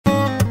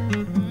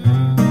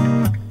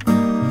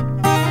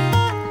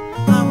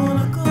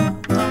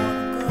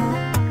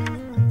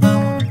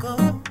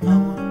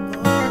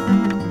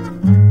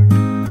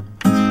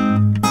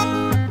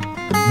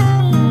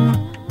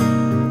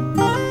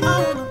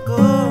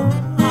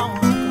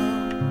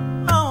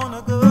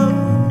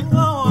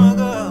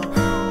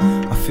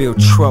feel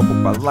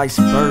troubled by life's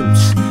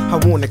burdens. I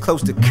wanna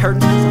close the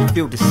curtains cause I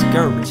feel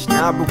discouraged.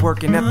 Now I've been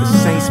working at the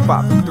same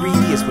spot for 3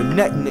 years with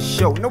nothing to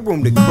show, no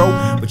room to grow,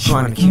 but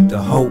trying to keep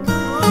the hope.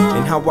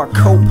 And how I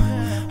cope,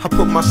 I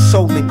put my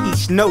soul in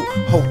each note,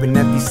 hoping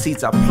that these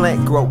seeds I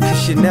plant grow,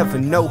 cause you never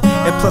know.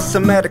 And plus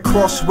I'm at a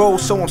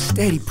crossroads, so I'm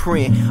steady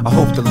praying. I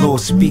hope the Lord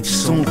speaks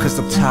soon, cause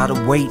I'm tired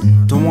of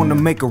waiting. Don't wanna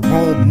make a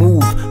wrong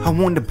move, I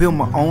wanna build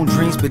my own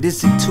dreams, but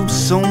is it too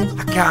soon?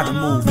 I gotta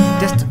move,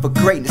 destined for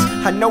greatness.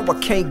 I know I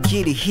can't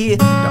get it here,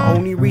 the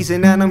only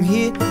reason that I'm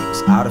here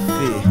is out of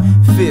fear.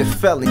 Fear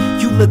felon,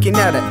 you looking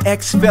at an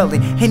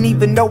ex-felon, and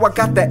even though I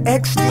got the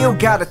X, still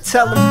gotta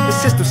tell him the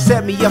system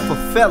set me up for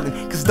felon.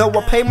 Cause though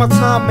I pay my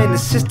time and the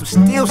system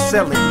still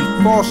selling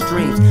me false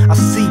dreams, I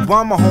see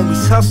why my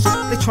homies hustle.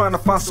 They trying to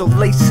find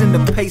solace in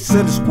the pace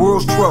of this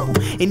world's trouble.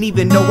 And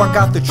even though I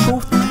got the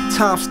truth,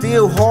 time's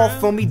still hard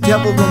for me.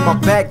 Devil on my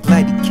back,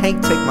 like he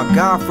can't take my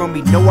God from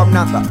me. No, I'm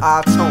not the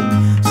odds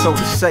homie, so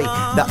to say.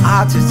 The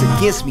odds is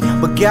against me,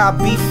 but God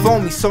be for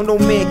me, so no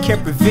man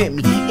can prevent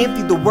me.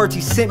 Empty the words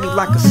he sent me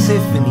like a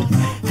symphony.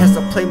 As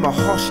I play my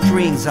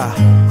heartstrings, I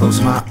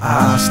close my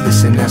eyes,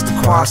 listen as the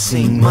choir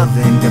sing.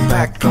 Mother in the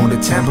back on the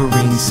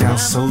tambourine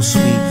sounds so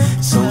sweet,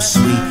 so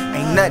sweet.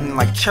 Ain't nothing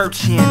like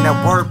church hearing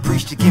that word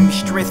preached to give me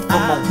strength for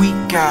my weak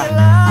guy.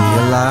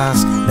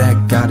 Realize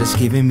that God has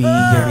given me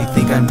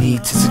everything I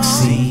need to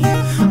succeed.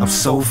 I'm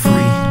so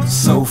free,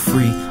 so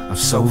free, I'm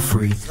so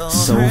free,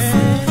 so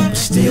free, but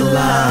still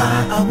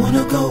I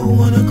wanna go,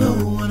 wanna go,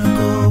 wanna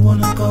go,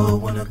 wanna go,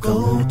 wanna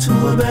go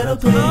to a better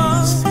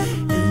place.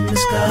 In the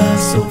sky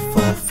so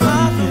far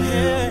from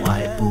here,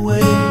 wipe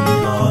away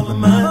all of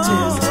my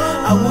tears.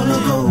 I wanna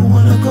go,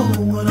 wanna go,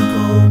 wanna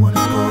go,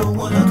 wanna go,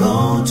 wanna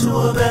go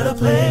to a better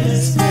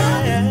place.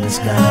 In the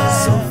sky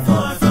so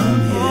far from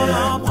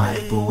here,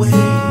 wipe away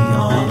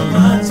all of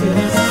my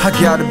tears. I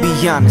gotta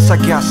be honest, I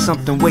got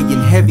something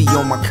weighing heavy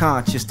on my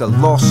conscience. The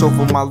loss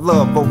over my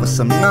love, over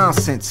some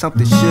nonsense.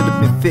 Something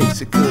should've been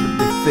fixed, it could've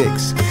been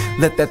fixed.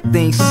 Let that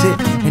thing sit,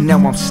 and now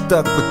I'm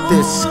stuck with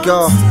this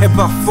scar. And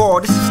by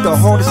far, this is the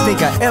hardest thing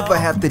I ever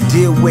had to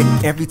deal with.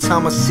 Every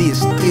time I see it,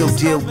 still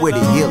deal with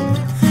it, healing.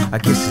 I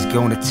guess it's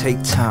gonna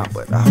take time,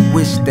 but I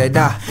wish that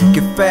I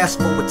could fast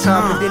forward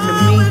time. And in the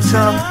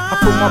meantime, I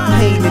put my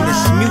pain in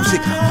this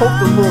music. Hope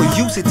the Lord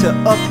use it to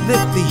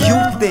uplift the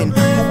youth and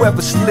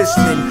whoever's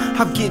listening.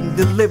 I'm getting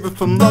delivered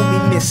from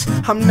loneliness,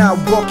 I'm not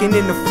walking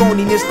in the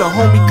phoniness. The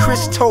homie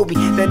Chris told me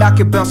that I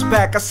could bounce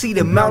back. I see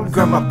the mountain,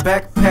 grab my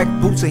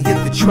backpack, boots and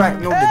hit the track.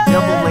 No, the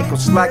devil ain't gon'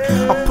 slack,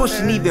 I'm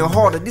pushing even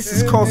harder. This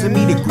is causing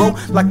me to grow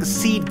like a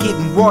seed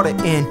getting water.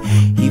 And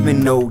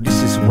even though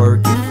this is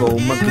working for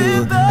my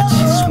good, I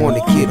just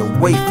wanna get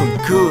away from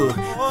good,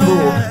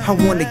 Lord. I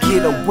wanna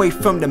get away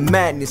from the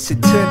madness.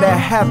 Until that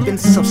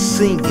happens, I'm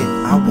singing.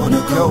 I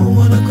wanna go,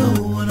 wanna go,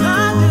 wanna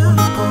go,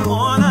 wanna go,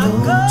 wanna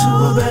go to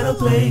a better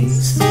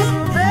place.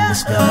 In the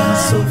sky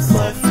so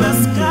far from